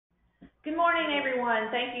Good morning,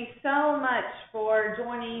 everyone. Thank you so much for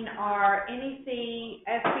joining our NEC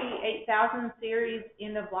SV8000 series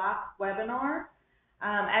end of life webinar.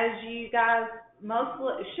 As you guys most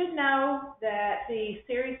should know, that the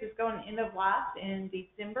series is going end of life in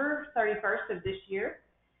December 31st of this year,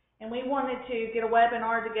 and we wanted to get a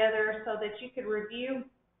webinar together so that you could review,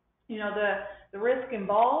 the risk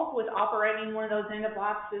involved with operating one of those end of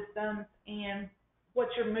life systems and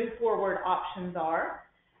what your move forward options are.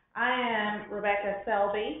 I am Rebecca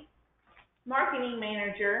Selby, Marketing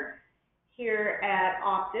Manager here at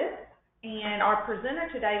Optus, and our presenter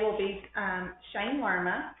today will be Shane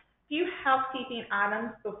Lerma. A few housekeeping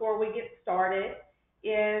items before we get started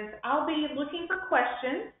is I'll be looking for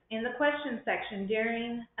questions in the question section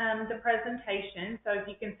during the presentation. So if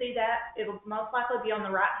you can see that, it'll most likely be on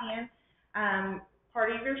the right-hand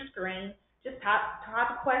part of your screen. Just type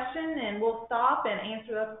a question and we'll stop and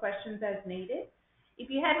answer those questions as needed. If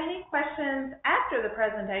you have any questions after the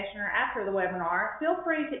presentation or after the webinar, feel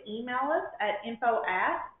free to email us at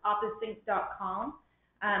info@optussync.com.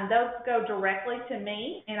 Those go directly to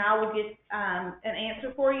me, and I will get an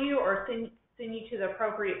answer for you or send you to the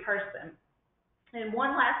appropriate person. And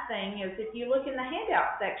one last thing is, if you look in the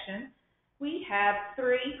handout section, we have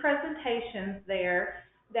 3 presentations there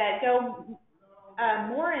that go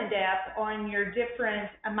more in depth on your different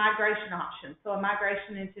migration options. So a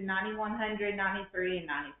migration into 9100, 93, and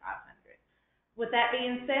 9500. With that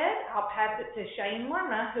being said, I'll pass it to Shane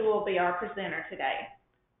Lerma, who will be our presenter today.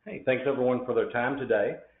 Hey, thanks everyone for their time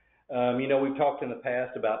today. We've talked in the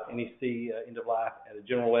past about NEC end of life at a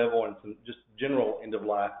general level and some just general end of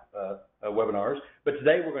life webinars. But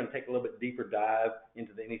today we're going to take a little bit deeper dive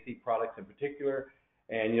into the NEC products in particular.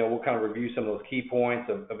 And, we'll kind of review some of those key points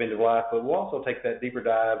of end of life, but we'll also take that deeper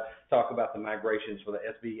dive, talk about the migrations for the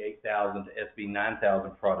SV8000 to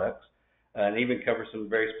SV9000 products, and even cover some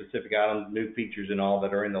very specific items, new features and all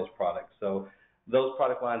that are in those products. So those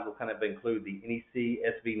product lines will kind of include the NEC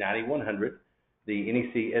SV9100, the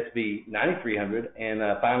NEC SV9300, and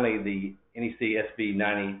finally the NEC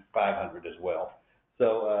SV9500 as well.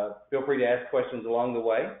 So feel free to ask questions along the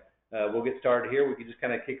way. We'll get started here. We can just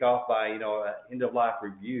kind of kick off by, an end-of-life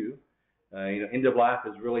review. End of life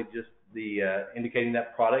is really just the indicating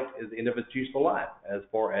that product is the end of its useful life as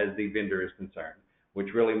far as the vendor is concerned,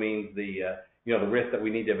 which really means the risk that we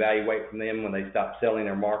need to evaluate from them when they stop selling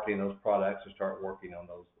or marketing those products or start working on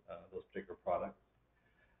those particular products.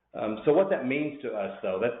 So what that means to us,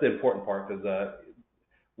 though, that's the important part, because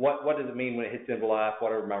what does it mean when it hits end of life?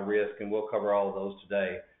 What are my risks? And we'll cover all of those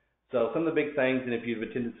today. So some of the big things, and if you've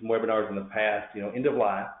attended some webinars in the past, end of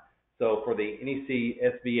life. So for the NEC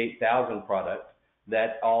SV8000 product,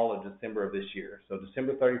 that's all of December of this year. So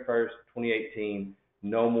December 31st, 2018,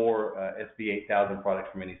 no more SV8000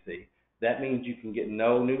 products from NEC. That means you can get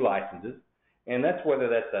no new licenses, and that's whether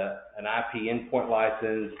that's an IP endpoint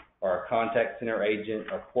license or a contact center agent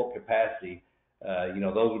or port capacity.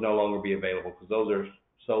 Those would no longer be available because those are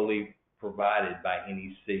solely provided by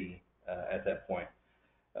NEC at that point.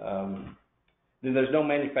 Then there's no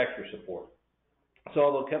manufacturer support. So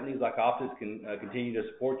although companies like Optus can continue to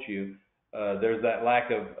support you, there's that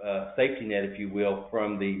lack of safety net, if you will,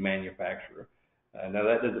 from the manufacturer. Now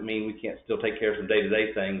that doesn't mean we can't still take care of some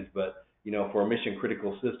day-to-day things, but for a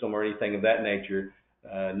mission-critical system or anything of that nature,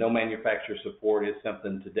 no manufacturer support is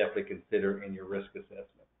something to definitely consider in your risk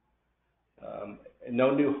assessment.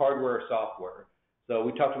 No new hardware or software. So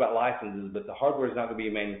we talked about licenses, but the hardware is not going to be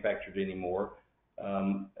manufactured anymore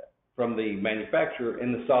from the manufacturer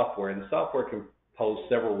in the software. And the software can pose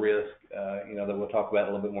several risks, that we'll talk about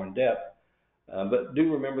a little bit more in depth. But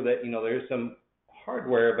do remember that, there is some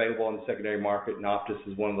hardware available on the secondary market, and Optus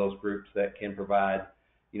is one of those groups that can provide,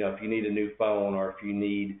 if you need a new phone or if you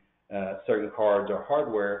need certain cards or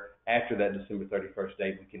hardware after that December 31st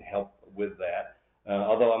date, we can help with that.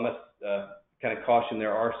 Although I must kind of caution,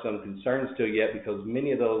 there are some concerns still yet because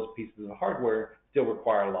many of those pieces of hardware still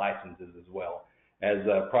require licenses as well. As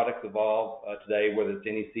products evolve today, whether it's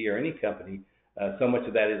NEC or any company, so much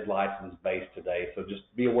of that is license-based today. So just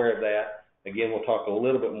be aware of that. Again, we'll talk a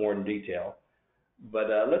little bit more in detail. But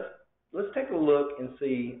let's take a look and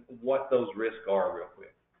see what those risks are real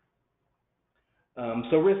quick.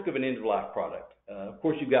 So risk of an end-of-life product. Of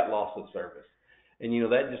course, you've got loss of service. And,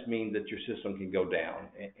 that just means that your system can go down.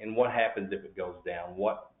 And what happens if it goes down?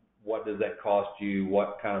 What does that cost you?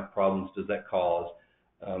 What kind of problems does that cause?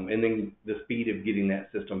 And then the speed of getting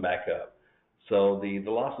that system back up. So the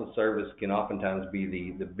loss of service can oftentimes be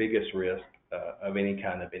the biggest risk of any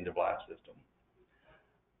kind of end-of-life system.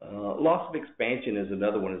 Loss of expansion is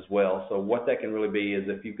another one as well. So what that can really be is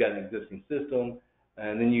if you've got an existing system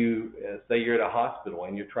and then you say you're at a hospital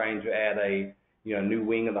and you're trying to add a new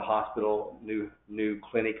wing of the hospital, new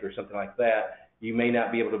clinic or something like that, you may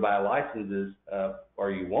not be able to buy licenses,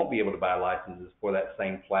 or you won't be able to buy licenses for that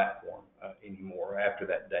same platform anymore after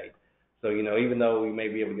that date. So even though you may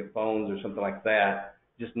be able to get phones or something like that,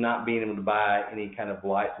 just not being able to buy any kind of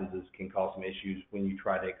licenses can cause some issues when you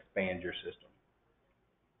try to expand your system.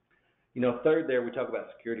 Third there, we talk about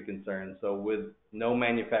security concerns. So with no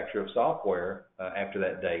manufacturer of software after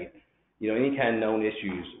that date, any kind of known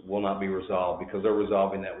issues will not be resolved because they're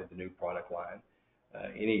resolving that with the new product line.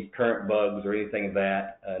 Any current bugs or anything of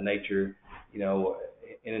that nature,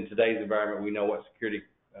 and in today's environment, we know what security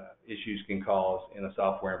issues can cause in a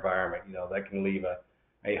software environment. That can leave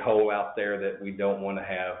a hole out there that we don't want to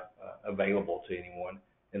have available to anyone.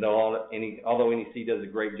 And although NEC does a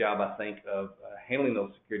great job, I think, of handling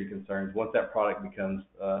those security concerns, once that product becomes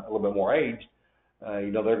a little bit more aged,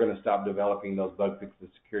 they're going to stop developing those bug fixes,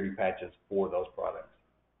 security patches for those products.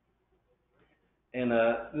 And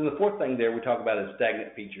then the fourth thing there we talk about is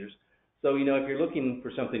stagnant features. So, if you're looking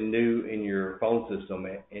for something new in your phone system,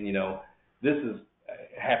 and this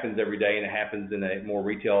happens every day, and it happens in a more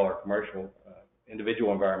retail or commercial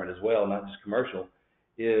individual environment as well, not just commercial,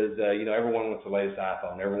 is everyone wants the latest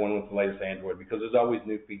iPhone, everyone wants the latest Android, because there's always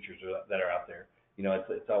new features that are out there.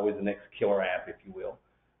 It's always the next killer app, if you will.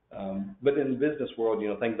 But in the business world,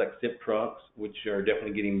 things like SIP trunks, which are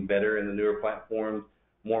definitely getting better in the newer platforms,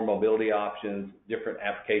 more mobility options, different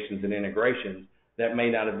applications and integrations that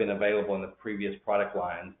may not have been available in the previous product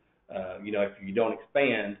lines. If you don't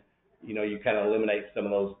expand, you kind of eliminate some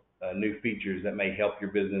of those new features that may help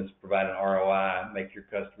your business provide an ROI, make your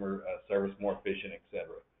customer service more efficient,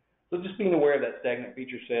 etc. So just being aware of that stagnant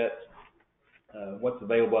feature set, what's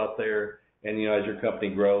available out there, and as your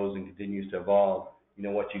company grows and continues to evolve,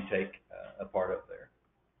 what you take a part of there.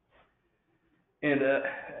 And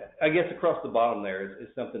I guess across the bottom there is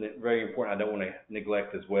something that's very important I don't want to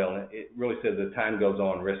neglect as well. And it really says as time goes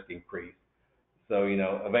on, risk increase. So,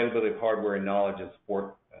 availability of hardware and knowledge and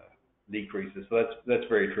support decreases. So that's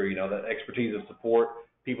very true. That expertise of support,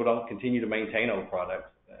 people don't continue to maintain old products.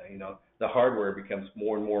 The hardware becomes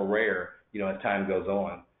more and more rare, as time goes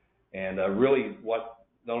on. And really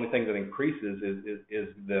the only thing that increases is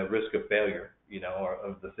the risk of failure,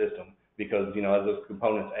 of the system, because, as those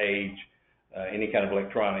components age, any kind of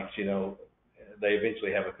electronics, they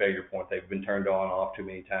eventually have a failure point. They've been turned on and off too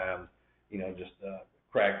many times, just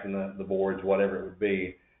cracks in the boards, whatever it would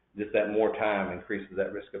be. Just that more time increases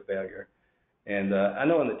that risk of failure. And I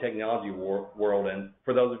know in the technology world, and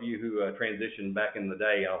for those of you who transitioned back in the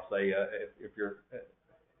day, I'll say if you're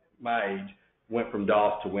my age, went from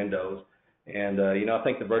DOS to Windows. And, I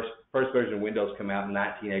think the first version of Windows came out in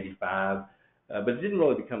 1985. But it didn't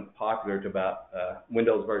really become popular until about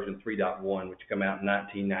Windows version 3.1, which came out in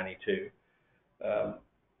 1992.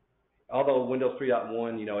 Although Windows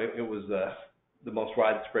 3.1, it was the most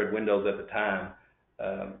widespread Windows at the time,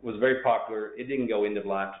 was very popular. It didn't go end of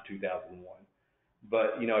life to 2001.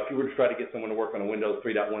 But, if you were to try to get someone to work on a Windows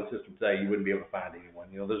 3.1 system today, you wouldn't be able to find anyone.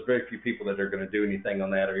 There's very few people that are going to do anything on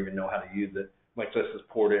that or even know how to use it, much less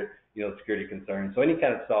support it, security concerns. So any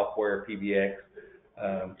kind of software, PBX,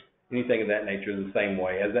 anything of that nature is the same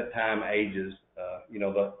way. As that time ages,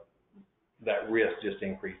 that risk just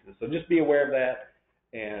increases. So just be aware of that.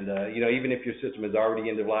 And, even if your system is already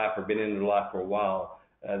end of life or been end of life for a while,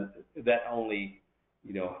 that only,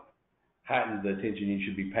 heightens the attention you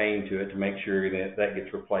should be paying to it to make sure that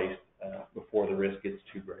gets replaced before the risk gets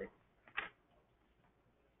too great.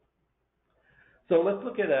 So let's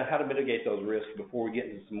look at how to mitigate those risks before we get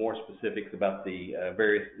into some more specifics about the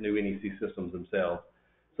various new NEC systems themselves.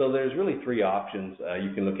 So there's really three options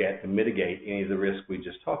you can look at to mitigate any of the risks we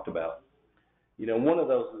just talked about. One of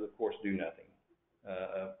those is, of course, do nothing.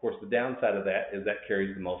 Of course, the downside of that is that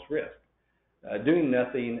carries the most risk. Doing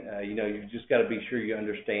nothing, you've just got to be sure you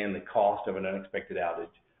understand the cost of an unexpected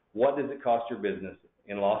outage. What does it cost your business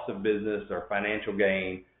in loss of business or financial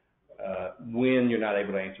gain when you're not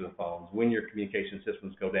able to answer the phones, when your communication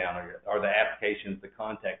systems go down, or the applications, the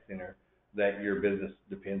contact center that your business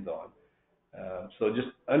depends on. So just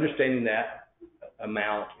understanding that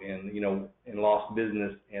amount in lost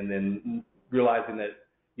business, and then realizing that,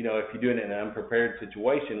 if you're doing it in an unprepared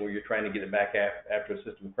situation where you're trying to get it back after a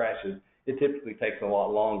system crashes, it typically takes a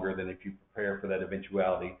lot longer than if you prepare for that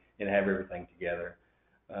eventuality and have everything together.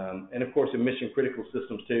 And of course, in mission critical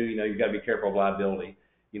systems too, you've got to be careful of liability.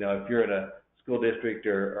 If you're at a school district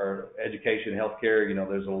or education, healthcare,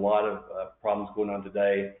 there's a lot of problems going on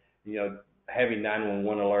today. Having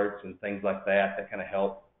 911 alerts and things like that kind of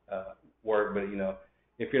help work. But,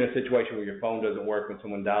 if you're in a situation where your phone doesn't work when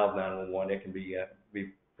someone dials 911, it can be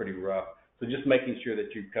be pretty rough. So just making sure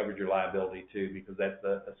that you've covered your liability too, because that's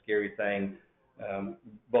a scary thing,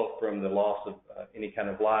 both from the loss of any kind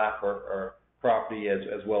of life or property,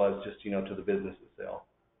 as well as just, to the business itself.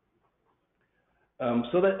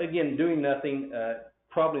 So that, again, doing nothing,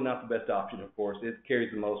 probably not the best option, of course. It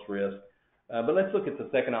carries the most risk. But let's look at the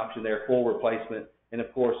second option there, full replacement. And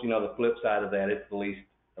of course, the flip side of that, it's the least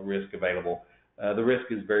risk available. The risk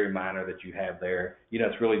is very minor that you have there.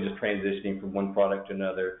 It's really just transitioning from one product to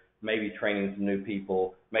another, maybe training some new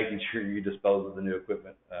people, making sure you dispose of the new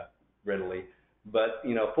equipment readily. But,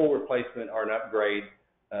 full replacement or an upgrade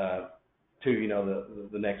to,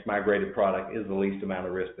 the next migrated product is the least amount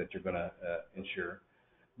of risk that you're going to insure.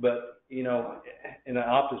 But, and the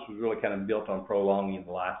Optus was really kind of built on prolonging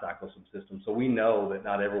the life cycle of some systems. So we know that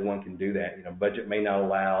not everyone can do that. Budget may not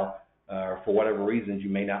allow, or for whatever reasons, you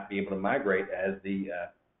may not be able to migrate as the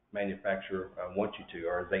manufacturer wants you to,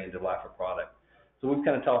 or as they end of life a product. So we've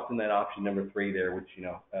kind of tossed in that option number 3 there, which,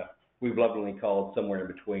 we've lovingly called somewhere in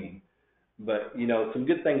between. But, some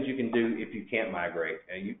good things you can do if you can't migrate.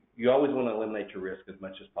 You always want to eliminate your risk as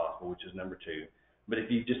much as possible, which is number 2. But if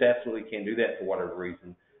you just absolutely can't do that for whatever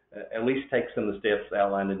reason, at least take some of the steps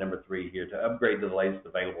outlined in number 3 here to upgrade to the latest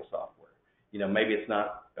available software. Maybe it's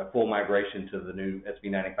not a full migration to the new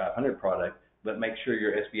SV9500 product, but make sure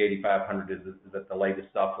your SV8500 is at the latest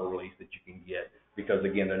software release that you can get, because,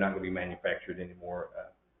 again, they're not going to be manufactured anymore.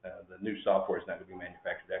 The new software is not going to be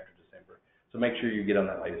manufactured after December. So make sure you get on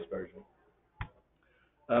that latest version.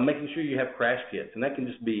 Making sure you have crash kits, and that can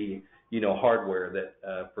just be, hardware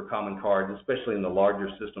that for common cards, especially in the larger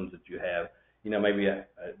systems that you have. Maybe a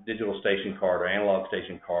digital station card or analog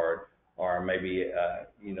station card, or maybe a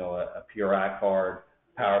PRI card,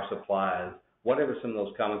 power supplies, whatever some of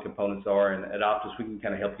those common components are. And at Optus, we can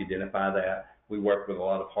kind of help you identify that. We work with a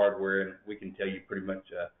lot of hardware, and we can tell you pretty much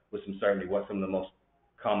with some certainty what some of the most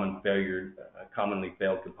commonly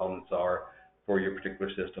failed components are for your particular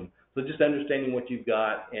system. So just understanding what you've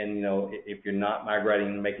got, and if you're not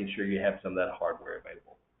migrating, making sure you have some of that hardware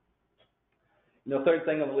available. Third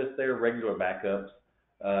thing on the list there, regular backups.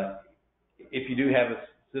 If you do have a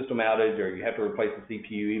system outage or you have to replace the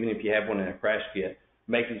CPU, even if you have one in a crash kit,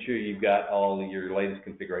 making sure you've got all your latest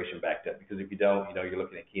configuration backed up, because if you don't, you're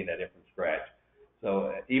looking at keying that in from scratch.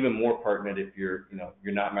 So even more pertinent, if you're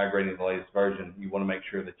not migrating to the latest version, you want to make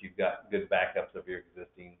sure that you've got good backups of your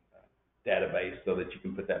existing database so that you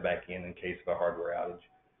can put that back in case of a hardware outage,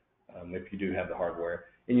 if you do have the hardware.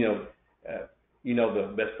 And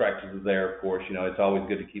the best practices there, of course, it's always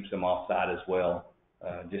good to keep some off-site as well,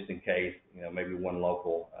 just in case, maybe one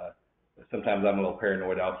local. Sometimes I'm a little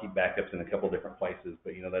paranoid. I'll keep backups in a couple different places,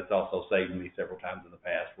 but, that's also saved me several times in the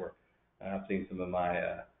past where I've seen some of my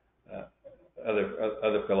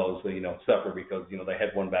other fellows, suffer because, they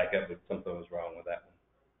had one backup, but something was wrong with that one.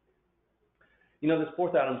 This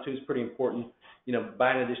fourth item, too, is pretty important,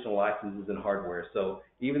 buying additional licenses and hardware. So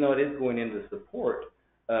even though it is going into support,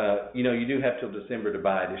 you do have till December to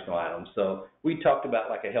buy additional items. So we talked about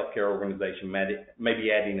like a healthcare organization,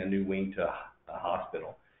 maybe adding a new wing to a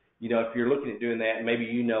hospital. If you're looking at doing that, maybe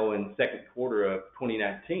in second quarter of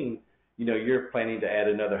 2019, you're planning to add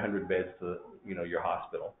another 100 beds to, your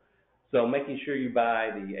hospital. So making sure you buy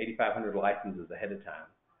the 8,500 licenses ahead of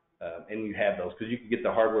time, and you have those, because you can get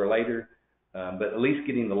the hardware later, but at least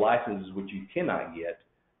getting the licenses, which you cannot get,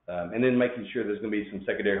 and then making sure there's going to be some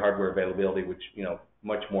secondary hardware availability, which,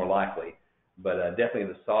 much more likely. But definitely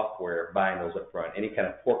the software, buying those up front. Any kind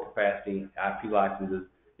of port capacity, IP licenses.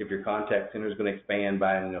 If your contact center is going to expand,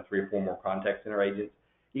 buying 3 or 4 more contact center agents.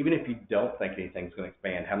 Even if you don't think anything's going to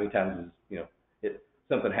expand, how many times has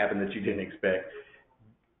something happened that you didn't expect?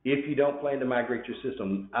 If you don't plan to migrate your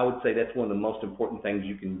system, I would say that's one of the most important things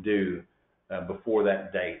you can do before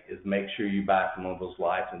that date, is make sure you buy some of those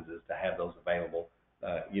licenses to have those available.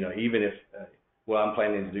 Even if, I'm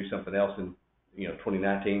planning to do something else in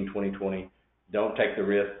 2019, 2020, don't take the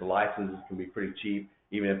risk. The licenses can be pretty cheap.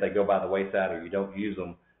 Even if they go by the wayside or you don't use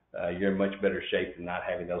them, you're in much better shape than not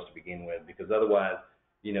having those to begin with, because otherwise,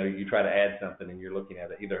 you try to add something and you're looking at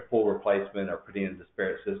either a full replacement or putting in a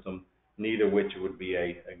disparate system, neither of which would be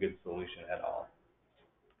a good solution at all.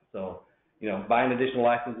 So, buying additional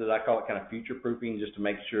licenses, I call it kind of future-proofing, just to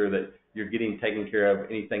make sure that you're getting taken care of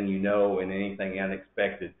anything and anything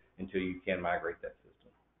unexpected until you can migrate that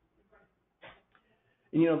system.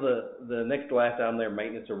 And, the next to last item there,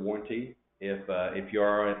 maintenance or warranty. If you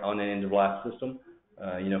are on an end-of-life system,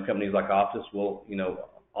 companies like Optus will,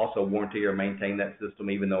 also warranty or maintain that system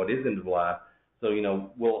even though it is end-of-life. So,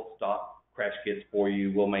 we'll stock crash kits for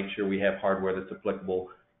you. We'll make sure we have hardware that's applicable,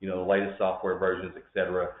 the latest software versions, et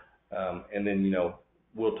cetera. And then,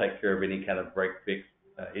 we'll take care of any kind of break fix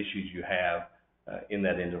issues you have in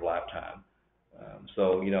that end of lifetime.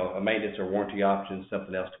 So, a maintenance or warranty option is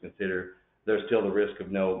something else to consider. There's still the risk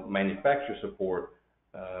of no manufacturer support,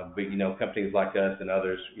 but, companies like us and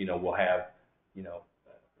others, will have,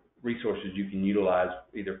 resources you can utilize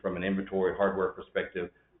either from an inventory hardware perspective,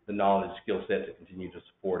 the knowledge, skill set to continue to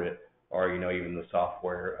support it, or, even the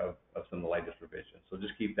software of some of the latest revisions. So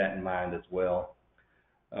just keep that in mind as well.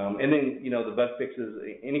 And then, the bug fixes,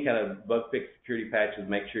 any kind of bug fix security patches,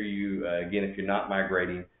 make sure you, again, if you're not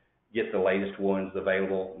migrating, get the latest ones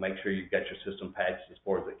available. Make sure you've got your system patched as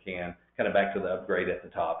far as it can, kind of back to the upgrade at the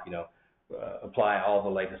top, apply all the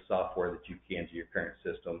latest software that you can to your current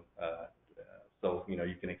system, so,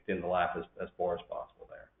 you can extend the life as far as possible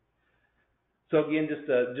there. So again,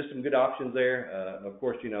 just some good options there. Of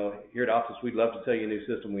course, here at Office, we'd love to sell you a new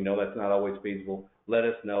system. We know that's not always feasible. Let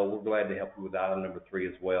us know. We're glad to help you with item number 3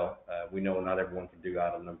 as well. We know not everyone can do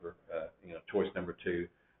item number, choice number 2,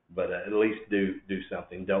 but at least do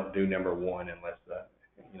something. Don't do number 1 unless,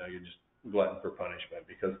 you're just glutton for punishment.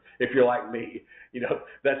 Because if you're like me,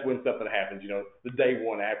 that's when something happens. The day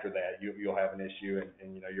 1 after that, you'll have an issue,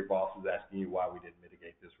 and your boss is asking you why we didn't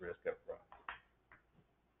mitigate this risk up front.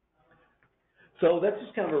 So that's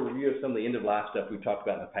just kind of a review of some of the end-of-life stuff we've talked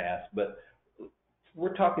about in the past, but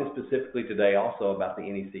we're talking specifically today also about the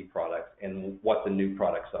NEC products and what the new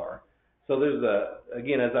products are. So there's,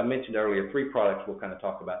 again, as I mentioned earlier, 3 products we'll kind of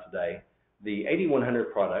talk about today. The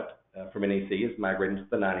 8100 product from NEC is migrating to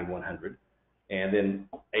the 9100, and then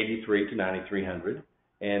 83 to 9300,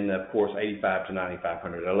 and of course 85 to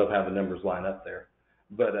 9500. I love how the numbers line up there.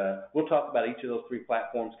 But we'll talk about each of those 3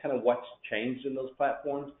 platforms, kind of what's changed in those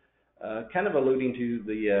platforms. Kind of alluding to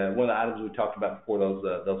the one of the items we talked about before,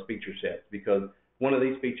 those feature sets, because one of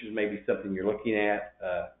these features may be something you're looking at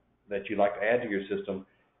that you'd like to add to your system,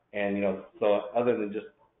 and so other than just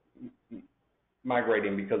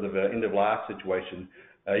migrating because of an end-of-life situation,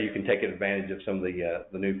 you can take advantage of some of the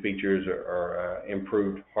new features or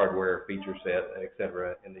improved hardware feature set,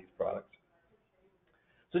 etc. in these products.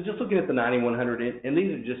 So just looking at the 9100, and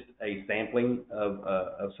these are just a sampling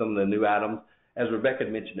of some of the new items. As Rebecca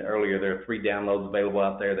had mentioned earlier, there are 3 downloads available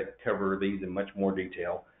out there that cover these in much more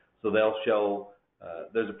detail. So they'll show,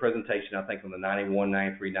 there's a presentation, I think, on the 91,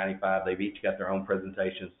 93, 95. They've each got their own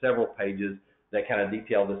presentation, several pages that kind of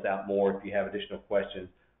detail this out more. If you have additional questions,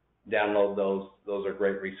 download those. Those are a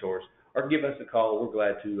great resource. Or give us a call. We're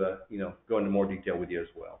glad to, go into more detail with you as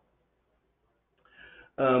well.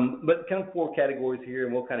 But kind of 4 categories here,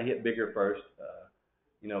 and we'll kind of hit bigger first.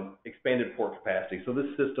 Expanded port capacity. So this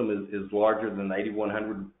system is larger than the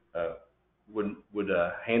 8100 would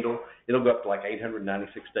handle. It'll go up to like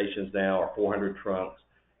 896 stations now, or 400 trunks.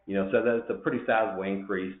 So that's a pretty sizable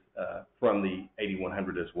increase from the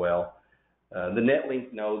 8100 as well. The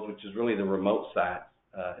NetLink nodes, which is really the remote sites,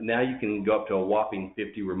 now you can go up to a whopping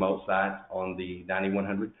 50 remote sites on the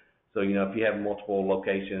 9100. So if you have multiple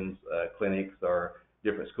locations, clinics, or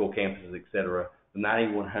different school campuses, etc., the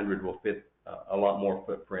 9100 will fit a lot more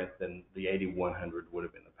footprint than the 8100 would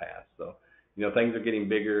have in the past. So, things are getting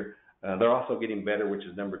bigger. They're also getting better, which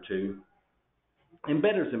is number 2. And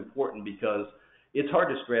better is important because it's hard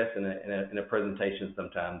to stress in a presentation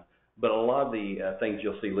sometimes, but a lot of the things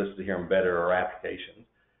you'll see listed here on better are applications.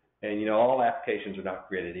 And, all applications are not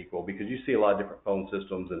created equal, because you see a lot of different phone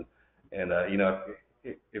systems, and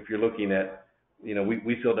if you're looking at,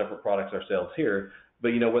 we sell different products ourselves here, but,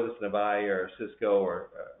 whether it's an Avaya or Cisco or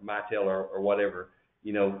Mitel or whatever,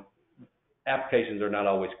 applications are not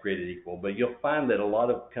always created equal. But you'll find that a lot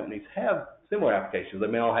of companies have similar applications. They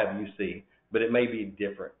may all have UC, but it may be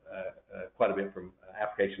different quite a bit from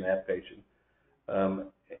application to application. And,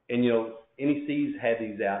 NEC's had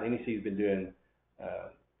these out. NEC's been doing,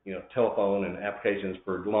 telephone and applications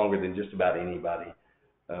for longer than just about anybody.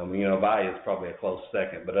 Avaya is probably a close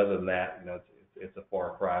second, but other than that, it's a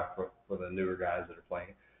far cry for the newer guys that are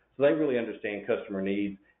playing. So they really understand customer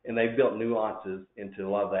needs, and they've built nuances into a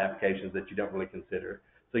lot of the applications that you don't really consider.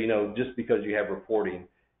 So, just because you have reporting,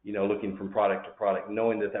 looking from product to product,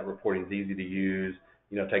 knowing that reporting is easy to use,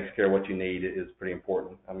 takes care of what you need is pretty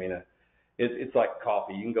important. I mean, it's like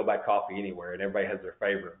coffee. You can go buy coffee anywhere, and everybody has their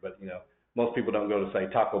favorite, but, most people don't go to, say,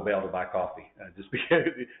 Taco Bell to buy coffee just because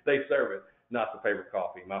they serve it, not the favorite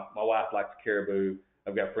coffee. My wife likes Caribou.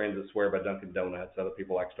 I've got friends that swear by Dunkin' Donuts. Other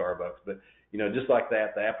people like Starbucks. But, just like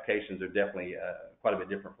that, the applications are definitely quite a bit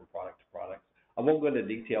different from product to product. I won't go into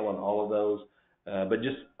detail on all of those, but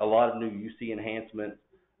just a lot of new UC enhancements.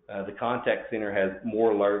 The contact center has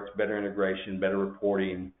more alerts, better integration, better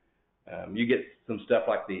reporting. You get some stuff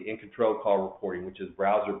like the in-control call reporting, which is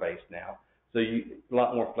browser-based now. So a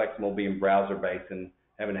lot more flexible being browser-based, and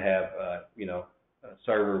having to have, a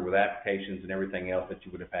server with applications and everything else that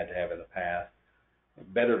you would have had to have in the past.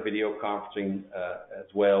 Better video conferencing as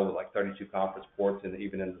well, with like 32 conference ports and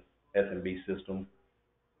even in the SMB system.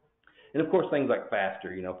 And of course, things like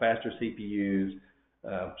faster CPUs,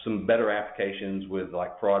 some better applications with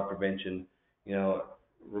like fraud prevention.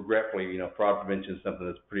 Regretfully, fraud prevention is something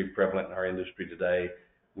that's pretty prevalent in our industry today,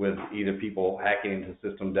 with either people hacking into the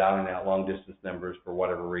system, dialing out long distance numbers for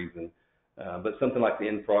whatever reason. But something like the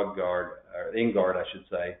NFraud guard, or NGuard, I should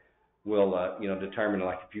say, will determine,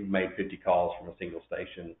 like, if you've made 50 calls from a single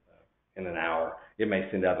station in an hour, it may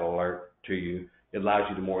send out an alert to you. It allows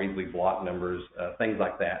you to more easily block numbers, things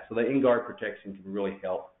like that. So the NGuard protection can really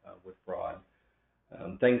help with fraud.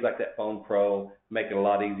 Things like that Phone Pro make it a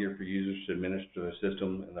lot easier for users to administer their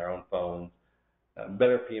system and their own phones.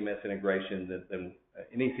 Better PMS integration than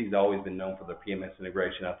NEC's always been known for their PMS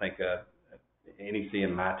integration. I think NEC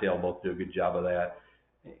and Mitel both do a good job of that.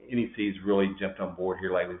 NEC's really jumped on board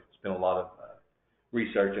here lately. Spent a lot of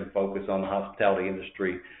research and focus on the hospitality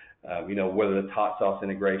industry, whether it's hot sauce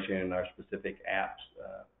integration or specific apps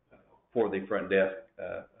for the front desk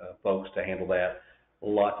folks to handle that.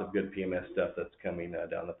 Lots of good PMS stuff that's coming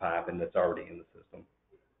down the pipe and that's already in the system.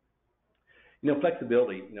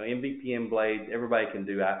 Flexibility, MVPN blades, everybody can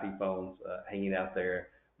do IP phones hanging out there,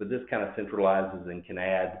 but this kind of centralizes and can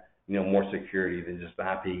add, more security than just an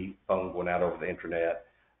IP phone going out over the internet.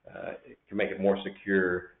 It can make it more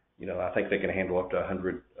secure. I think they can handle up to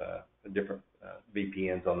 100 different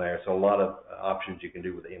VPNs on there, so a lot of options you can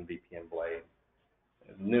do with the MVPN blade.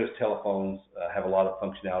 The newest telephones have a lot of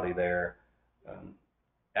functionality there.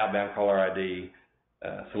 Outbound caller ID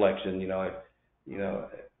selection,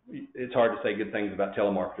 it's hard to say good things about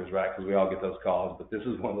telemarketers, right, because we all get those calls, but this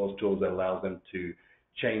is one of those tools that allows them to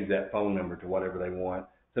change that phone number to whatever they want.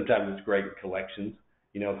 Sometimes it's great in collections,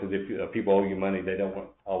 because if people owe you money, they don't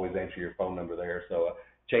always answer your phone number there. So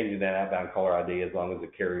changing that outbound caller ID, as long as the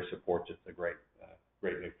carrier supports it's a great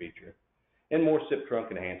new feature. And more SIP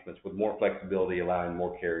trunk enhancements with more flexibility, allowing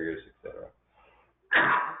more carriers, etc.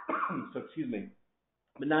 So excuse me.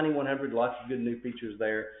 But 9100, lots of good new features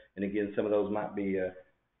there, and again, some of those might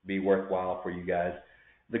be worthwhile for you guys.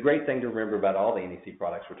 The great thing to remember about all the NEC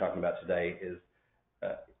products we're talking about today is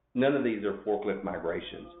none of these are forklift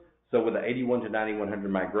migrations. So with the 81 to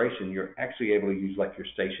 9100 migration, you're actually able to use like your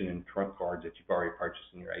station and trunk cards that you've already purchased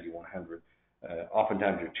in your 8100.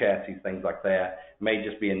 Oftentimes your chassis, things like that, may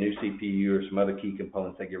just be a new CPU or some other key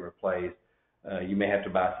components that get replaced. You may have to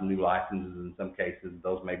buy some new licenses in some cases.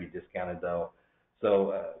 Those may be discounted though.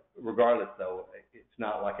 So regardless though, it's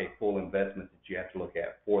not like a full investment that you have to look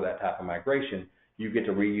at for that type of migration. You get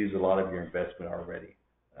to reuse a lot of your investment already,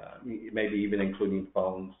 maybe even including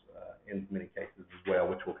phones in many cases as well,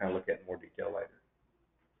 which we'll kind of look at in more detail later.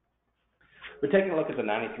 But taking a look at the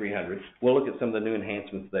 9300, we'll look at some of the new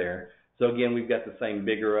enhancements there. So again, we've got the same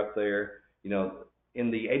bigger up there.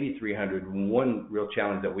 In the 8300, one real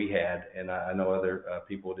challenge that we had, and I know other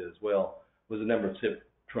people did as well, was the number of SIP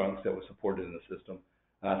trunks that was supported in the system.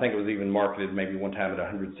 I think it was even marketed maybe one time at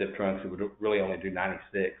 100 SIP trunks. It would really only do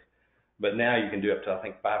 96. But now you can do up to, I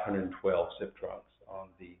think, 512 SIP trunks on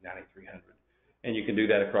the 9300. And you can do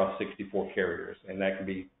that across 64 carriers. And that can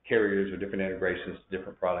be carriers or different integrations to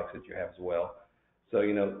different products that you have as well. So,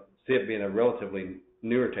 SIP being a relatively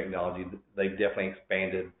newer technology, they've definitely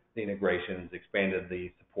expanded the integrations, expanded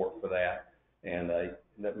the support for that. And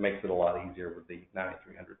that makes it a lot easier with the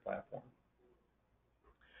 9300 platform.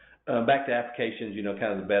 Back to applications,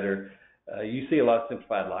 kind of the better. You see a lot of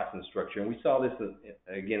simplified license structure, and we saw this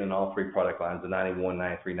again in all three product lines, the 91,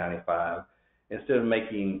 93, 95. Instead of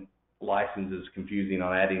making licenses confusing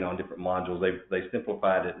on adding on different modules, they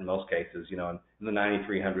simplified it in most cases. In the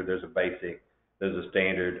 9300, there's a basic, there's a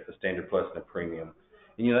standard plus, and a premium.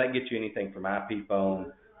 And that gets you anything from IP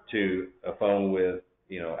phone to a phone with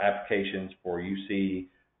applications for UC,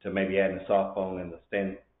 to maybe adding a soft phone in the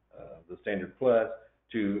standard plus,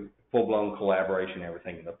 to full-blown collaboration,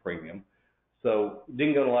 everything in the premium. So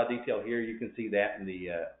didn't go into a lot of detail here. You can see that in the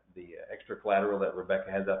extra collateral that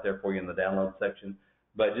Rebecca has out there for you in the download section.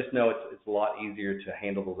 But just know it's a lot easier to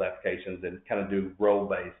handle those applications and kind of do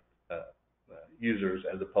role-based users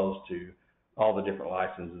as opposed to all the different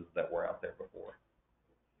licenses that were out there before.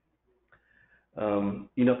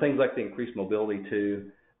 Things like the increased mobility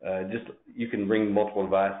too. You can ring multiple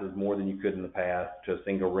devices more than you could in the past to a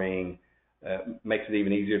single ring. Makes it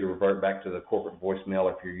even easier to revert back to the corporate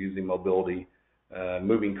voicemail if you're using mobility,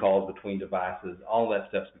 moving calls between devices. All that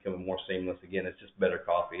stuff's becoming more seamless. Again, it's just better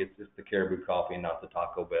coffee. It's just the Caribou coffee and not the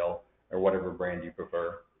Taco Bell or whatever brand you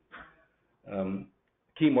prefer.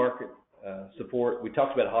 Key market support. We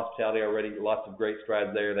talked about hospitality already, lots of great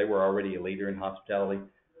strides there. They were already a leader in hospitality,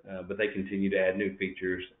 but they continue to add new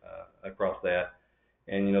features across that.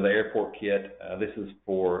 And, the airport kit, this is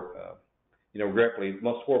for, regretfully, the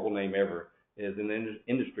most horrible name ever is in the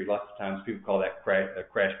industry. Lots of times people call that a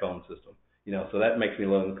crash phone system. So that makes me a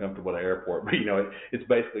little uncomfortable at the airport. But, it's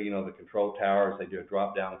basically, the control towers. They do a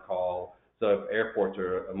drop-down call. So if airports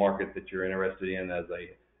are a market that you're interested in as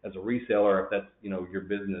a reseller, if that's, your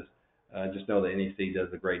business, just know that NEC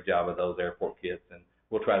does a great job of those airport kits. And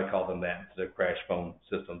we'll try to call them that instead of crash phone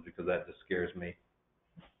systems because that just scares me.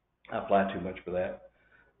 I fly too much for that.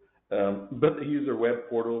 But the user web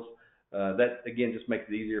portals, that, again, just makes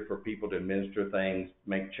it easier for people to administer things,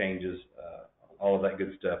 make changes, all of that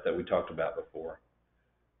good stuff that we talked about before.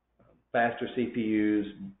 Faster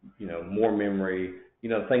CPUs, more memory,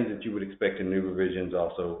 things that you would expect in new revisions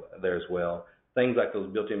also there as well. Things like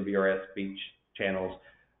those built-in VRS speech channels,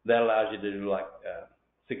 that allows you to do like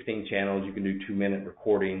 16 channels. You can do 2-minute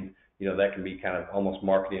recording. That can be kind of almost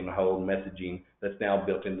marketing and hold messaging that's now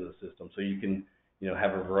built into the system. So you can,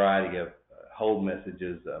 have a variety of hold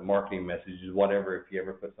messages, marketing messages, whatever. If you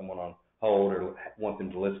ever put someone on hold or want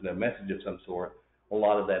them to listen to a message of some sort, a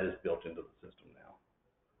lot of that is built into the system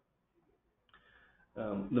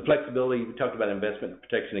now. The flexibility, we talked about investment and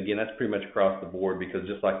protection. Again, that's pretty much across the board because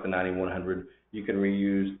just like the 9100, you can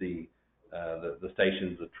reuse the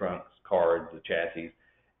stations, the trunks, cards, the chassis,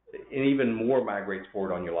 and even more migrates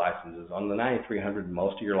forward on your licenses. On the 9300,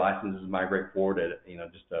 most of your licenses migrate forward at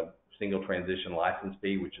just a single transition license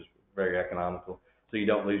fee, which is very economical. So you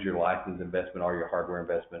don't lose your license investment or your hardware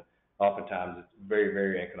investment. Oftentimes, it's very,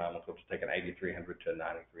 very economical to take an 8300 to a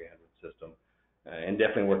 9300 system. And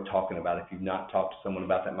definitely worth talking about. If you've not talked to someone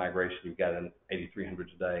about that migration, you've got an 8300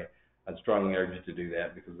 today, I'd strongly urge you to do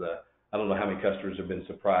that because I don't know how many customers have been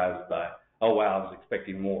surprised by, oh wow, I was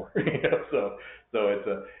expecting more. So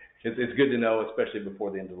it's good to know, especially before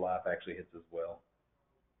the end of life actually hits as well.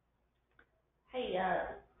 Hey,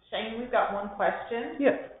 Shane, we've got one question.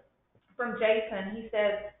 Yes. From Jason. He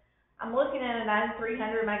said, I'm looking at a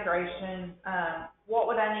 9300 migration. What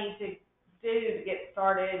would I need to do to get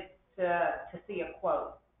started to see a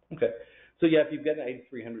quote? Okay. So yeah, if you've got an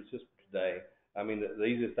 8300 system today, I mean, the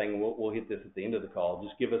easiest thing, we'll hit this at the end of the call,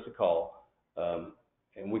 just give us a call,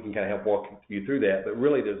 and we can kind of help walk you through that. But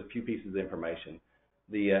really, there's a few pieces of information.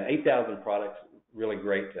 The 8000 product's really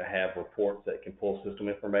great to have reports that can pull system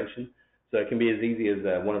information. So it can be as easy as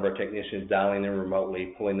one of our technicians dialing in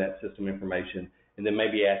remotely, pulling that system information, and then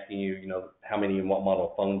maybe asking you, how many and what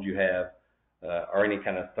model of phones you have, or any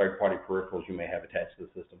kind of third-party peripherals you may have attached to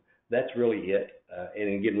the system. That's really it. And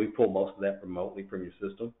again, we pull most of that remotely from your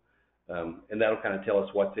system, and that'll kind of tell us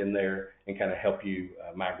what's in there and kind of help you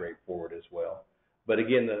migrate forward as well. But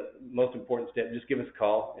again, the most important step, just give us a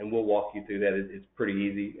call, and we'll walk you through that. It's pretty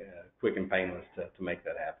easy, quick and painless to make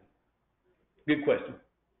that happen. Good question.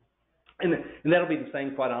 And that'll be the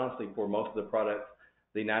same, quite honestly, for most of the products.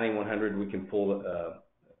 The 9100, we can pull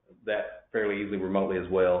that fairly easily remotely as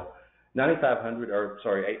well.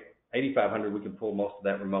 8500, we can pull most of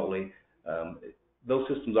that remotely. Those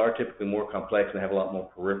systems are typically more complex and have a lot more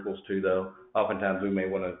peripherals too, though. Oftentimes, we may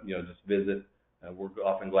want to, just visit. We're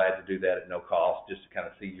often glad to do that at no cost, just to kind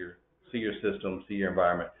of see your system, see your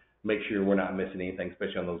environment, make sure we're not missing anything,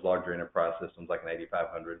 especially on those larger enterprise systems like an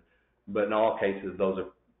 8500. But in all cases, those are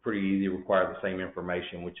pretty easy, require the same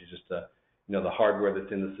information, which is just the hardware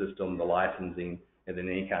that's in the system, the licensing, and then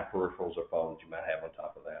any kind of peripherals or phones you might have on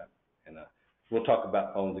top of that. And we'll talk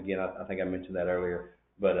about phones again. I think I mentioned that earlier,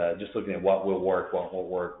 but just looking at what will work, what won't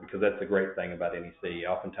work, because that's the great thing about NEC.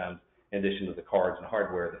 Oftentimes, in addition to the cards and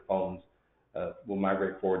hardware, the phones will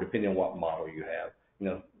migrate forward depending on what model you have.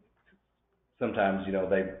 Sometimes,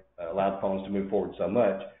 they've allowed phones to move forward so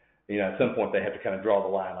much, at some point they have to kind of draw the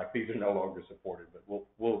line, like these are no longer supported, but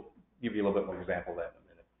we'll give you a little bit more example of that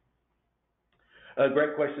in a minute.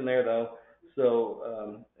 Great question there, though.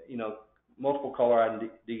 So, multiple caller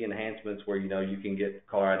ID enhancements where, you can get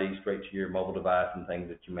caller ID straight to your mobile device and things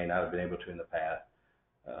that you may not have been able to in the past.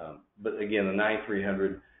 But again, the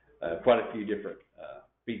 9300, quite a few different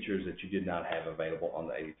features that you did not have available on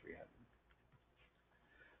the 8300.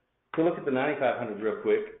 So look at the 9500 real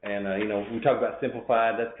quick, and we talk about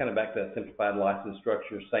simplified. That's kind of back to that simplified license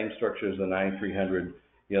structure, same structure as the 9300.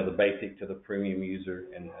 The basic to the premium user,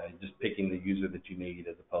 and just picking the user that you need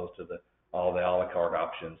as opposed to all the a la carte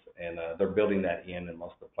options. And they're building that in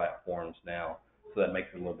most of the platforms now, so that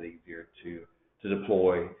makes it a little bit easier to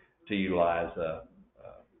deploy, to utilize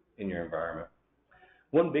in your environment.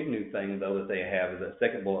 One big new thing, though, that they have is that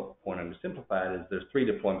second bullet point under simplified is there's 3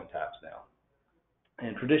 deployment types now.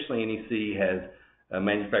 And traditionally, NEC has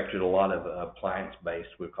manufactured a lot of appliance-based,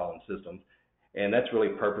 we call them, systems, and that's really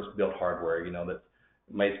purpose-built hardware, that's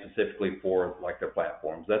made specifically for like their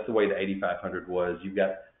platforms. That's the way the 8500 was. You've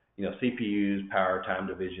got CPUs, power, time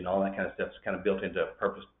division, all that kind of stuff is kind of built into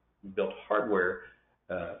purpose-built hardware.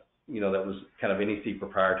 That was kind of NEC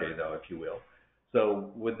proprietary, though, if you will.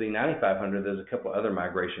 So with the 9500, there's a couple other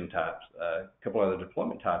migration types, a couple other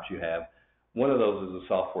deployment types you have. One of those is a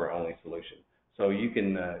software-only solution. So you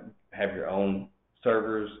can have your own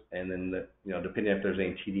servers, and then depending if there's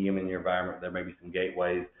any TDM in your environment, there may be some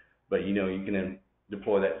gateways, but you can then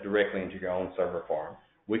deploy that directly into your own server farm.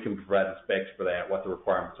 We can provide the specs for that, what the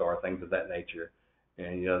requirements are, things of that nature,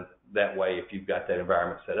 and that way, if you've got that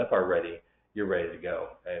environment set up already, you're ready to go.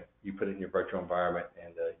 You put it in your virtual environment,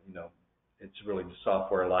 and it's really just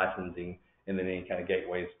software licensing, and then any kind of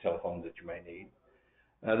gateways, telephones that you may need.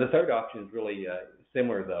 The third option is really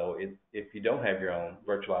similar, though. If you don't have your own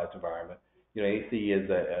virtualized environment, NEC is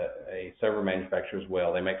a server manufacturer as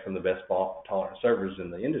well. They make some of the best fault-tolerant servers in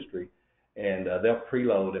the industry, and they'll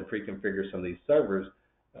preload and pre-configure some of these servers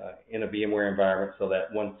in a VMware environment so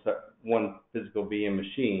that one physical VM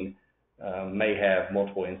machine may have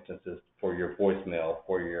multiple instances for your voicemail,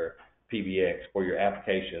 for your PBX, for your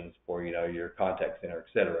applications, for your contact center,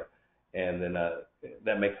 etc. And then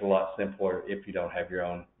that makes it a lot simpler if you don't have your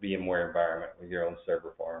own VMware environment with your own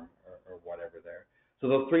server farm or whatever there. So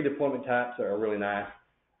those three deployment types are really nice.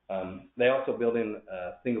 They also build in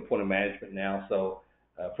single point of management now. So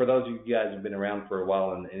for those of you guys who have been around for a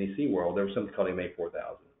while in the NEC world, there was something called NEC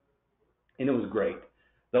 4000, and it was great.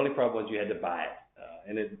 The only problem was you had to buy it,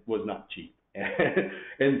 and it was not cheap.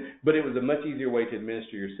 But it was a much easier way to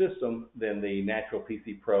administer your system than the natural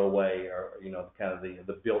PC Pro way, or kind of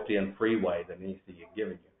the built-in free way that NEC had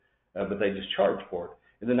given you. But they just charged for it.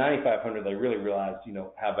 In the 9500, they really realized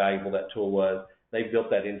how valuable that tool was. They built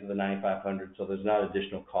that into the 9500, so there's not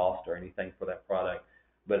additional cost or anything for that product.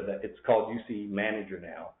 But it's called UC Manager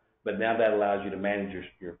now. But now that allows you to manage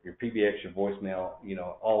your PBX, your voicemail,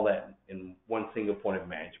 all that in one single point of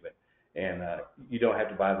management. And you don't have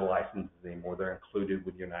to buy the licenses anymore. They're included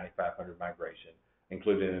with your 9500 migration,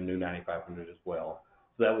 included in the new 9500 as well.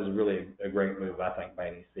 So that was really a great move, I think, by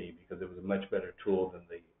NEC, because it was a much better tool than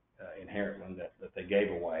the inherent one that they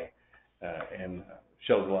gave away, and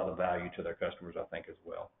shows a lot of value to their customers, I think, as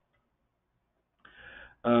well.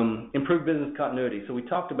 Improved business continuity. So we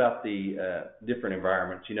talked about the different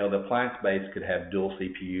environments. The appliance base could have dual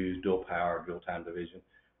CPUs, dual power, dual time division,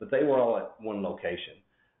 but they were all at one location.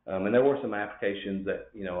 And there were some applications that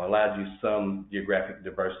allowed you some geographic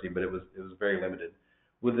diversity, but it was very limited.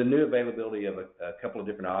 With the new availability of a couple of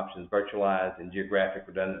different options, virtualized and geographic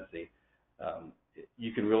redundancy,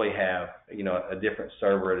 you can really have a different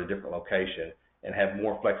server at a different location and have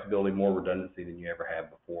more flexibility, more redundancy than you ever had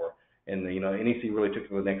before. And NEC really took it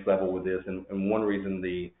to the next level with this. And one reason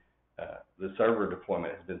the server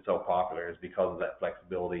deployment has been so popular is because of that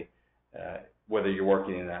flexibility. Whether you're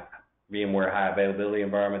working in a VMware high availability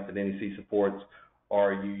environment that NEC supports,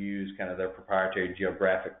 or you use kind of their proprietary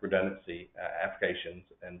geographic redundancy applications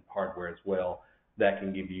and hardware as well, that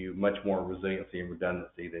can give you much more resiliency and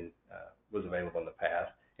redundancy than was available in the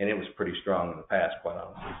past. And it was pretty strong in the past, quite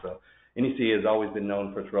honestly. So NEC has always been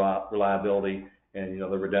known for its reliability, and the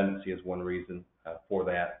redundancy is one reason for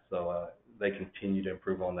that. So they continue to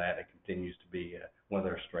improve on that. It continues to be one of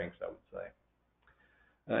their strengths, I would say.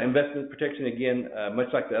 Investment protection, again, much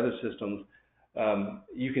like the other systems,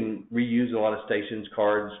 you can reuse a lot of stations,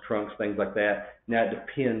 cards, trunks, things like that. Now it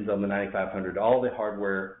depends on the 9500. All the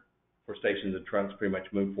hardware for stations and trunks pretty much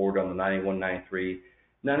moved forward on the 91, 93.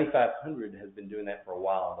 9500 has been doing that for a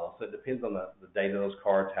while, though, so it depends on the date of those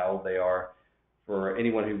cards, how old they are. For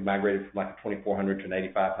anyone who migrated from like a 2400 to an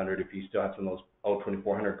 8500, if you still have some of those old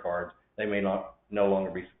 2400 cards, they may no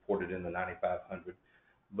longer be supported in the 9500.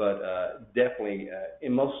 But definitely,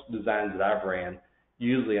 in most designs that I've ran,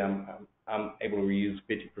 usually I'm able to reuse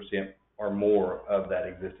 50% or more of that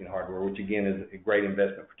existing hardware, which again is a great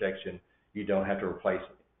investment protection. You don't have to replace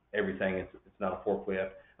everything. It's not a forklift.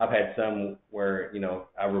 I've had some where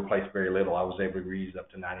I replaced very little. I was able to reuse up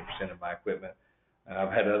to 90% of my equipment.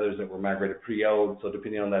 I've had others that were migrated pretty old, so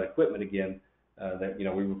depending on that equipment again, that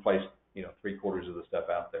we replaced 3/4 of the stuff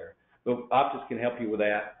out there. But Optus can help you with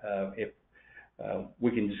that if we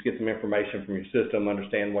can just get some information from your system,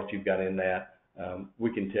 understand what you've got in that.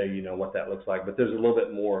 We can tell you what that looks like. But there's a little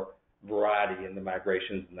bit more variety in the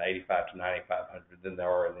migrations in the 85 to 9500 than there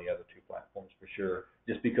are in the other two platforms for sure,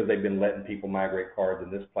 just because they've been letting people migrate cards in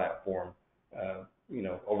this platform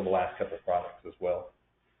over the last couple of products as well.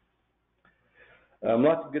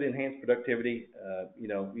 Lots of good enhanced productivity.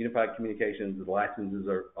 Unified communications, the licenses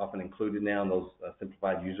are often included now in those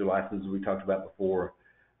simplified user licenses we talked about before.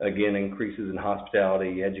 Again, increases in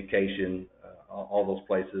hospitality, education, all those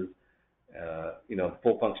places.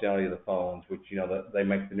 Full functionality of the phones, which, they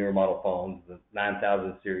make the newer model phones. The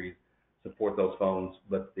 9000 series support those phones,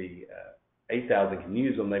 but the 8000 can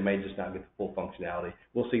use them. They may just not get the full functionality.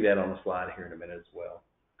 We'll see that on the slide here in a minute as well.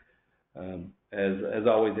 As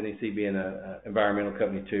always, NEC being an environmental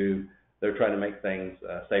company too, they're trying to make things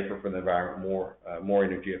safer for the environment, more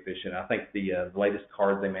energy efficient. I think the latest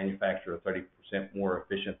cards they manufacture are 30% more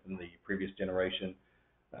efficient than the previous generation.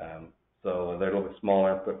 So they're a little bit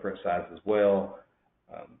smaller footprint size as well.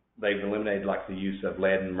 They've eliminated the use of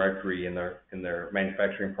lead and mercury in their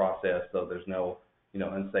manufacturing process, so there's no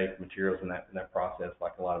unsafe materials in that process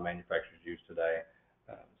like a lot of manufacturers use today.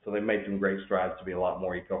 So they've made some great strides to be a lot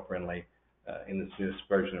more eco-friendly in this newest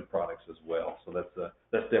version of products as well. So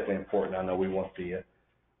that's definitely important. I know we want the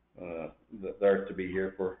Earth to be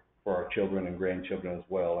here for our children and grandchildren as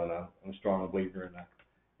well, and I'm a strong believer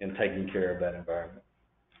in taking care of that environment.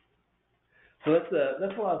 So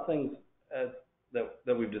that's a lot of things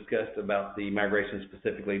that we've discussed about the migration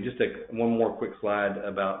specifically. Just one more quick slide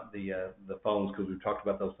about the phones, because we've talked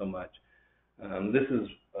about those so much. This is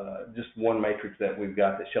just one matrix that we've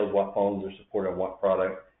got that shows what phones are supported on what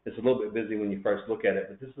product. It's a little bit busy when you first look at it,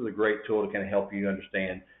 but this is a great tool to kind of help you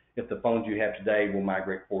understand if the phones you have today will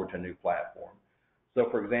migrate forward to a new platform. So,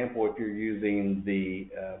 for example, if you're using the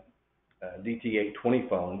DT820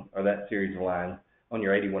 phone or that series of lines on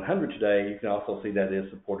your 8100 today, you can also see that it is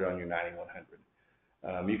supported on your 9100.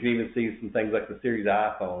 You can even see some things like the Series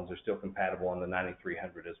I phones are still compatible on the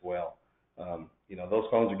 9300 as well. Those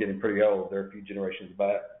phones are getting pretty old. They're a few generations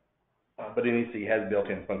back, but NEC has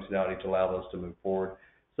built-in functionality to allow those to move forward.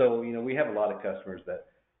 So, we have a lot of customers that,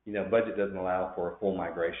 budget doesn't allow for a full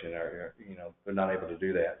migration, or, they're not able to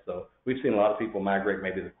do that. So we've seen a lot of people migrate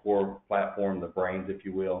maybe the core platform, the brains, if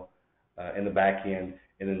you will, in the back end,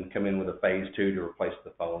 and then come in with a phase 2 to replace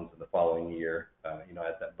the phones in the following year,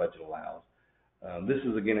 as that budget allows. This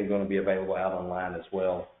is, again, going to be available out online as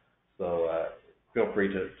well. So feel free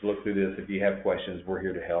to look through this. If you have questions, we're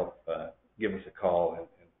here to help. Give us a call, and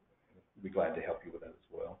we'd be glad to help you with that as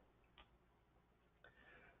well.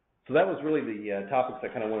 So that was really the topics I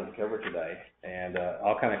kind of wanted to cover today, and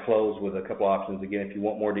I'll kind of close with a couple options. Again, if you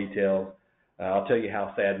want more details, I'll tell you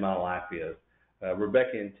how sad my life is.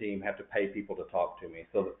 Rebecca and team have to pay people to talk to me,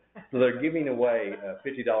 so they're giving away a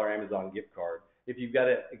 $50 Amazon gift card. If you've got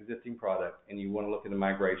an existing product and you want to look at the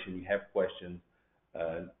migration, you have questions,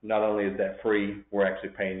 not only is that free, we're actually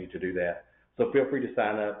paying you to do that. So feel free to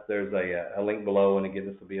sign up. There's a link below, and again,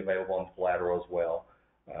 this will be available on collateral as well.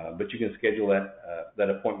 But you can schedule that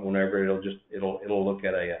appointment whenever. It'll look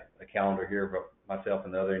at a calendar here of myself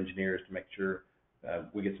and the other engineers to make sure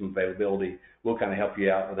we get some availability. We'll kind of help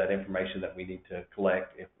you out with that information that we need to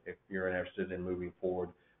collect if you're interested in moving forward.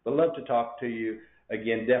 But love to talk to you.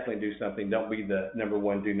 Again, definitely do something. Don't be the number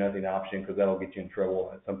one do nothing option, because that'll get you in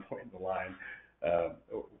trouble at some point in the line.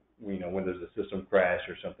 When there's a system crash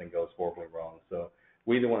or something goes horribly wrong. So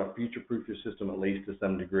we either want to future-proof your system at least to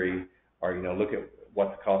some degree, or look at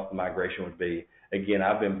what the cost of migration would be. Again,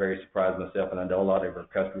 I've been very surprised myself, and I know a lot of our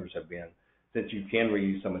customers have been, since you can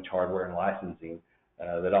reuse so much hardware and licensing,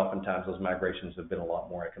 that oftentimes those migrations have been a lot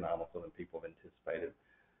more economical than people have anticipated.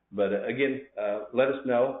 But again, let us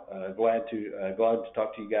know. Glad to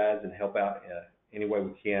talk to you guys and help out any way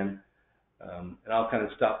we can. And I'll kind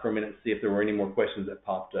of stop for a minute and see if there were any more questions that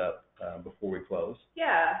popped up before we close.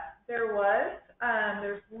 Yeah, there was.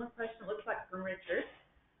 There's one question that looks like from Richard.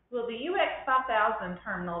 Will the UX5000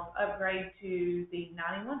 terminals upgrade to the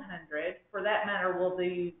 9100? For that matter, will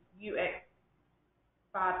the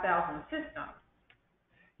UX5000 system?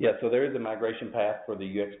 Yeah, so there is a migration path for the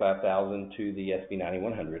UX5000 to the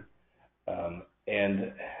SV9100.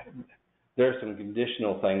 And there are some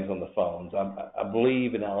conditional things on the phones. I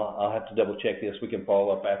believe, and I'll have to double check this, we can follow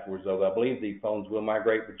up afterwards though, I believe the phones will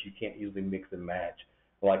migrate, but you can't usually mix and match.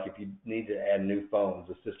 Like if you need to add new phones,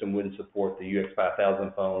 the system wouldn't support the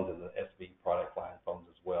UX5000 phones and the SV product line phones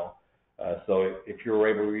as well. So if you were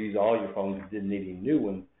able to use all your phones and didn't need any new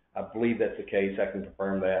ones, I believe that's the case. I can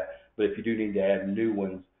confirm that. But if you do need to add new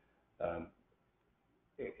ones,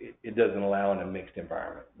 it doesn't allow in a mixed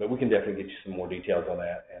environment. But we can definitely get you some more details on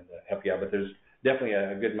that and help you out. But there's definitely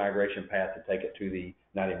a good migration path to take it to the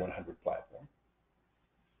 9100 platform.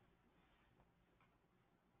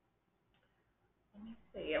 Let me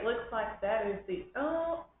see. It looks like that is the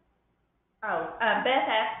Beth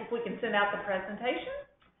asked if we can send out the presentation.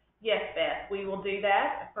 Yes, Beth, we will do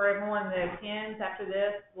that. For everyone that attends after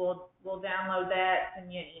this, we'll download that,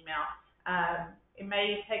 send you an email. It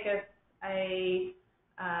may take us a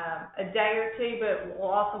day or two, but we'll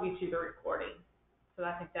also get you the recording. So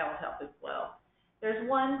I think that will help as well. There's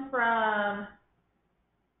one from,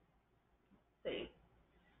 let's see,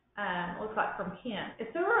 looks like from Kim. Is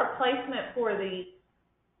there a replacement for the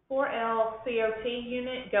 4L COT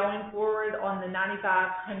unit going forward on the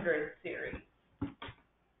 9500 series?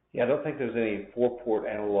 Yeah, I don't think there's any 4-port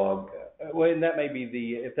analog. Well, and that may be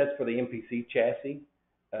if that's for the MPC chassis,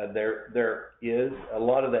 there is. A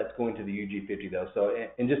lot of that's going to the UG50 though. So,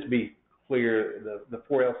 and just to be clear, the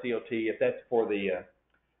 4L COT, if that's for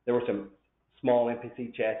there were some small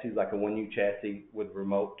MPC chassis, like a 1U chassis with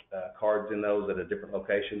remote cards in those at a different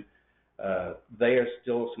location. There are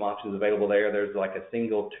still some options available there. There's like a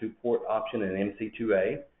single 2-port option, an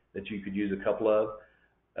MC2A, that you could use a couple of.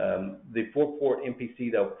 The 4-port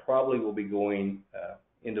MPC, though, probably will be going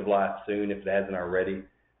end of life soon if it hasn't already.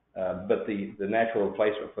 But the natural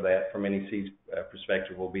replacement for that, from NEC's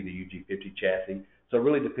perspective, will be the UG50 chassis. So it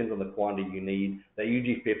really depends on the quantity you need. That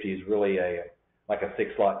UG50 is really like a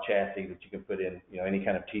 6-slot chassis that you can put in, any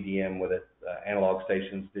kind of TDM with it, analog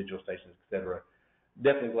stations, digital stations, etc.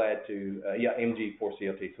 Definitely glad to,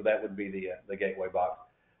 MG4CLT. So that would be the gateway box.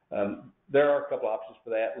 There are a couple options for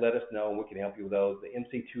that. Let us know and we can help you with those. The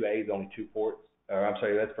MC2A is only 2 ports, or I'm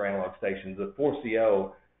sorry, that's for analog stations. The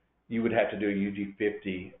 4CO, you would have to do a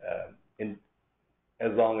UG50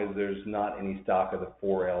 as long as there's not any stock of the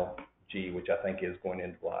 4LG, which I think is going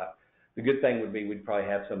into life. The good thing would be we'd probably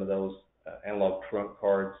have some of those analog trunk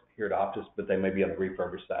cards here at Optus, but they may be on the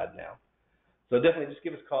refurbished side now. So definitely just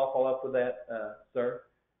give us a call, follow up with that, sir,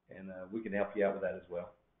 and we can help you out with that as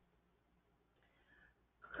well.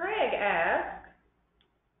 Craig asks,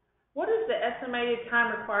 what is the estimated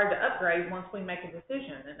time required to upgrade once we make a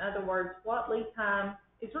decision? In other words, what lead time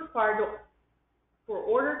is required for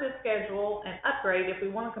order to schedule and upgrade if we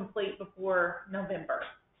want to complete before November?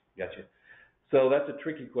 Gotcha. So that's a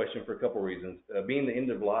tricky question for a couple reasons. Being the end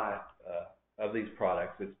of life of these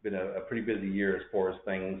products, it's been a pretty busy year as far as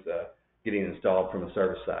things getting installed from the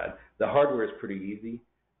service side. The hardware is pretty easy.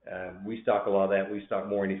 We stock a lot of that. We stock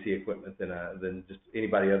more NEC equipment than just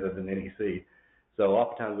anybody other than NEC. So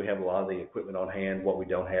oftentimes we have a lot of the equipment on hand. What we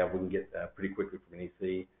don't have, we can get pretty quickly from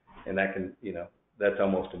NEC, and that can, that's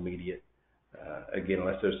almost immediate. Again,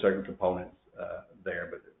 unless there's certain components there,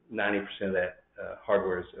 but 90% of that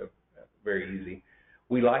hardware is very easy.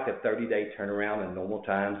 We like a 30-day turnaround in normal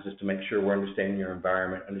times, just to make sure we're understanding your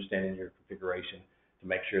environment, understanding your configuration, to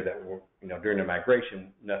make sure that we're, during the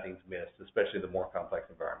migration, nothing's missed, especially the more complex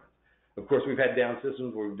environments. Of course, we've had down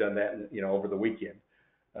systems where we've done that, over the weekend.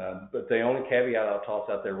 But the only caveat I'll toss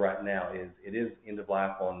out there right now is it is end of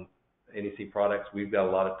life on NEC products. We've got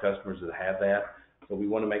a lot of customers that have that, so we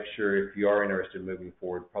want to make sure if you are interested in moving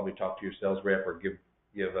forward, probably talk to your sales rep or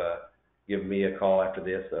give me a call after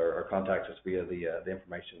this, or contact us via the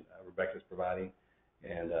information Rebecca's providing,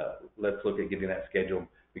 and let's look at getting that scheduled,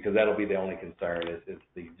 because that'll be the only concern is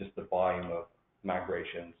just the volume of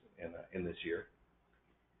migrations in this year.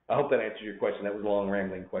 I hope that answers your question. That was a long,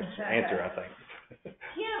 rambling answer, I think.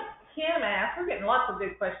 Kim asked, we're getting lots of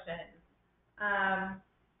good questions.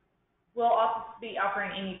 Will Optus be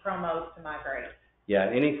offering any promos to migrate? Yeah,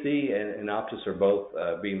 NEC and Optus are both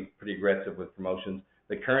being pretty aggressive with promotions.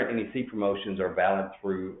 The current NEC promotions are valid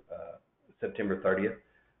through September 30th.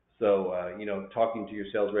 So, talking to your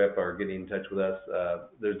sales rep or getting in touch with us,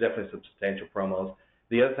 there's definitely substantial promos.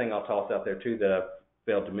 The other thing I'll toss out there, too, that I've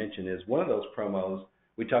failed to mention is one of those promos,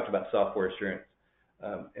 we talked about software assurance.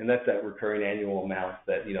 And that's that recurring annual amount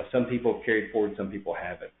that, some people have carried forward, some people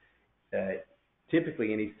haven't.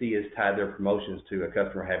 Typically, NEC has tied their promotions to a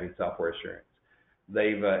customer having software assurance.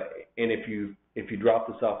 And if you drop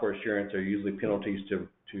the software assurance, there are usually penalties to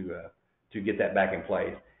get that back in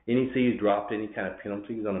place. NEC has dropped any kind of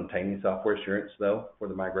penalties on obtaining software assurance, though, for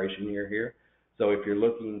the migration year here. So if you're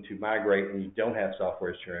looking to migrate and you don't have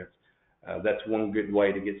software assurance, that's one good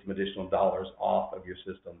way to get some additional dollars off of your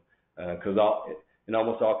system. Because in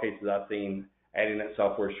almost all cases I've seen, adding that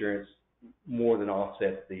software assurance more than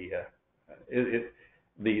offsets the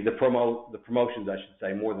promotions, I should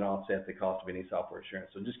say, more than offset the cost of any software assurance.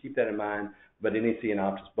 So just keep that in mind. But NEC and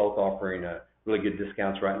Optus both offering really good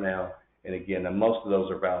discounts right now. And again, most of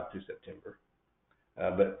those are valid through September.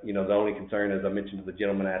 But, the only concern, as I mentioned to the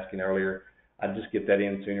gentleman asking earlier, I'd just get that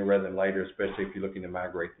in sooner rather than later, especially if you're looking to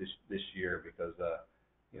migrate this year, because,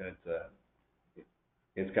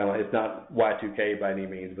 it's not Y2K by any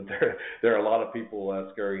means, but there are a lot of people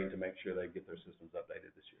scurrying to make sure they get their systems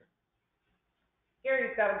updated this year.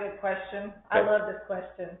 Gary's got a good question. I Okay. love this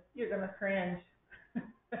question. You're gonna cringe.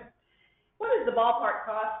 What is the ballpark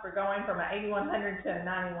cost for going from an 8100 to a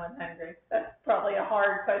 9100? That's probably a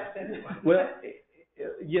hard question. Well,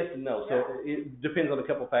 yes and no. So Yeah. it depends on a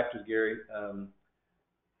couple of factors, Gary.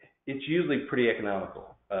 It's usually pretty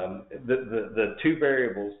economical. The two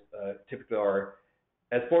variables typically are,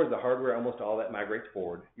 as far as the hardware, almost all that migrates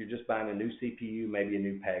forward. You're just buying a new CPU, maybe a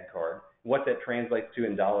new pad card. What that translates to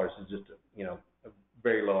in dollars is just a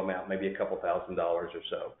very low amount, maybe a couple $1,000s or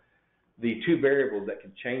so. The two variables that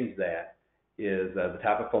can change that is the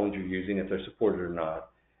type of phones you're using, if they're supported or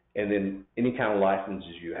not, and then any kind of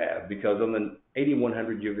licenses you have. Because on the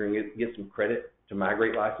 8100, you're going to get some credit to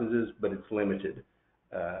migrate licenses, but it's limited.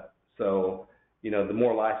 So, the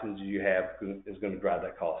more licenses you have is going to drive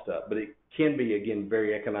that cost up. But it can be, again,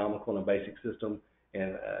 very economical in a basic system.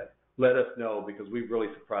 And let us know, because we've really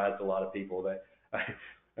surprised a lot of people that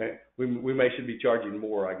we should be charging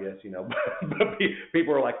more, I guess, but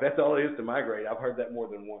people are like, that's all it is to migrate. I've heard that more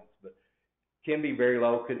than once, but can be very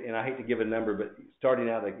low. And I hate to give a number, but starting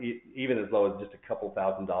out even as low as just a couple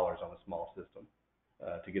 $1,000s on a small system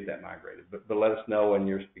to get that migrated. But let us know in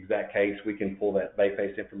your exact case. We can pull that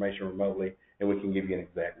bay-based information remotely, and we can give you an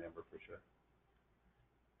exact number for sure.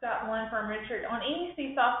 Got one from Richard. On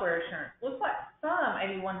NEC software assurance, looks like some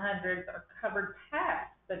 8100s are covered past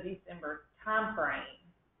the December time frame.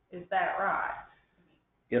 Is that right?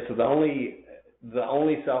 Yeah, so the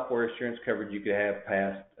only software assurance coverage you could have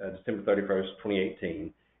past December 31st,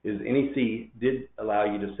 2018 is NEC did allow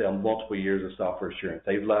you to sell multiple years of software assurance.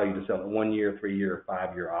 They allow you to sell a 1 year, 3 year, or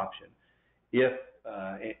 5 year option.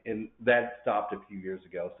 And that stopped a few years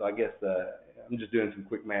ago. So I guess I'm just doing some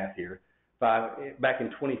quick math here. Back in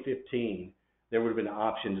 2015, there would have been an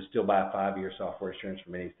option to still buy a 5 year software assurance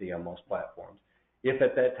from NEC on most platforms. If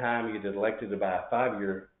at that time you had elected to buy a 5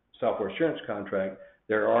 year software assurance contract,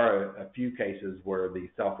 there are a few cases where the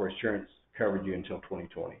software assurance covered you until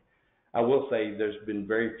 2020. I will say there's been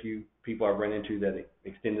very few people I've run into that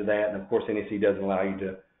extended that, and of course NEC doesn't allow you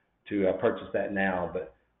to purchase that now.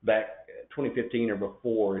 But back 2015 or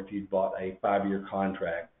before, if you'd bought a 5 year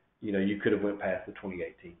contract, you could have went past the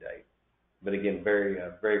 2018 date. But again,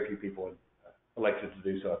 very few people elected to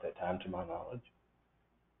do so at that time, to my knowledge.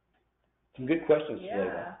 Some good questions today, though.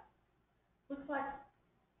 Yeah. Looks like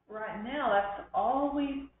right now that's all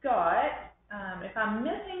we've got. If I'm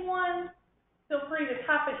missing one, feel free to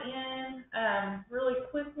type it in really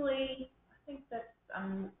quickly. I think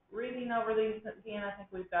I'm reading over these again. I think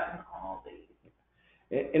we've gotten all these.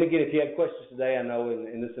 And again, if you had questions today, I know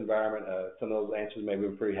in this environment, some of those answers may be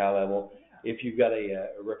pretty high level. Yeah. If you've got a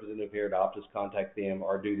representative here at Optus, contact them,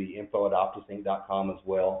 or do the info@optusinc.com as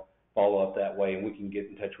well. Follow up that way, and we can get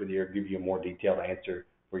in touch with you or give you a more detailed answer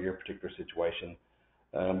for your particular situation.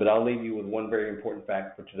 But I'll leave you with one very important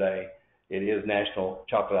fact for today. It is National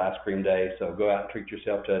Chocolate Ice Cream Day, so go out and treat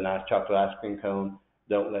yourself to a nice chocolate ice cream cone.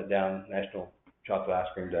 Don't let down National Chocolate Ice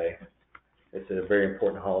Cream Day. It's a very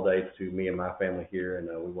important holiday to me and my family here, and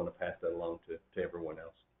we want to pass that along to everyone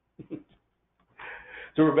else.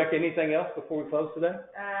 So, Rebecca, anything else before we close today?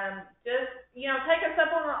 Just, take us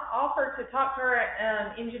up on an offer to talk to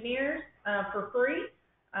our engineers for free.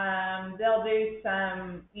 They'll do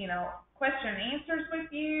some, question and answers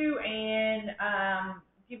with you and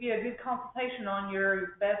give you a good consultation on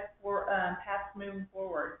your best paths moving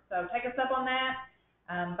forward. So take us up on that.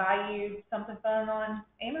 Buy you something fun on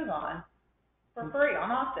Amazon for free on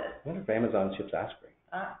Optus. I wonder if Amazon ships ice cream.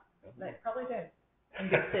 They probably do in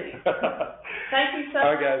big cities. Thank you so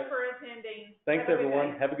All right, much guys. for attending. Thanks,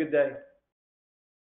 everyone. Have a good day.